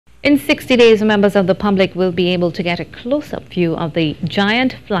In 60 days, members of the public will be able to get a close-up view of the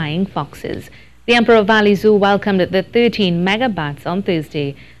giant flying foxes. The Emperor Valley Zoo welcomed the 13 megabats on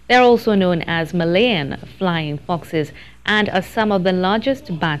Thursday. They are also known as Malayan flying foxes and are some of the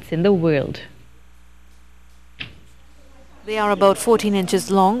largest bats in the world. They are about 14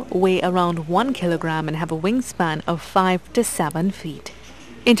 inches long, weigh around 1 kilogram and have a wingspan of 5 to 7 feet.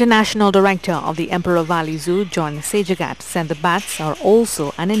 International Director of the Emperor Valley Zoo, John Sajagat, said the bats are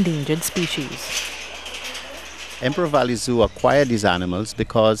also an endangered species. Emperor Valley Zoo acquired these animals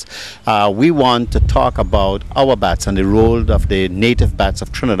because we want to talk about our bats and the role of the native bats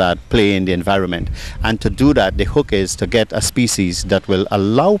of Trinidad play in the environment. And to do that, the hook is to get a species that will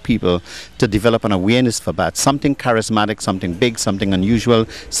allow people to develop an awareness for bats, something charismatic, something big, something unusual,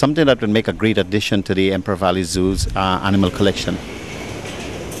 something that will make a great addition to the Emperor Valley Zoo's animal collection.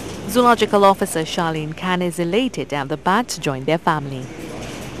 Zoological Officer Charlene Khan is elated to have the bats join their family.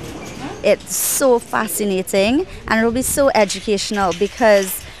 It's so fascinating and it will be so educational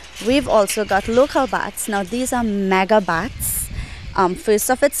because we've also got local bats. Now these are megabats,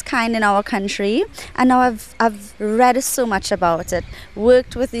 first of its kind in our country, and now I've read so much about it,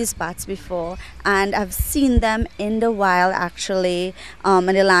 worked with these bats before, and I've seen them in the wild actually, in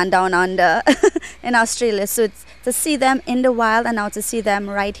the land down under in Australia. So to see them in the wild and now to see them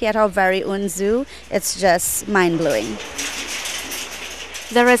right here at our very own zoo, it's just mind-blowing.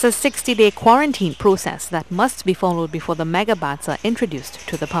 There is a 60-day quarantine process that must be followed before the megabats are introduced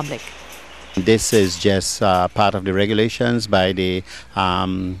to the public. This is just part of the regulations by the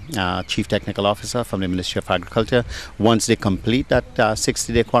Chief Technical Officer from the Ministry of Agriculture. Once they complete that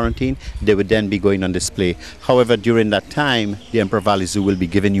 60-day quarantine, they would then be going on display. However, during that time, the Emperor Valley Zoo will be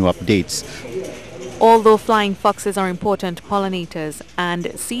giving you updates. Although flying foxes are important pollinators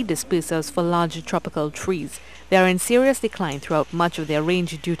and seed dispersers for large tropical trees, they are in serious decline throughout much of their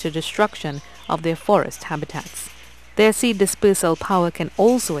range due to destruction of their forest habitats. Their seed dispersal power can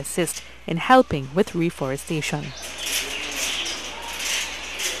also assist in helping with reforestation.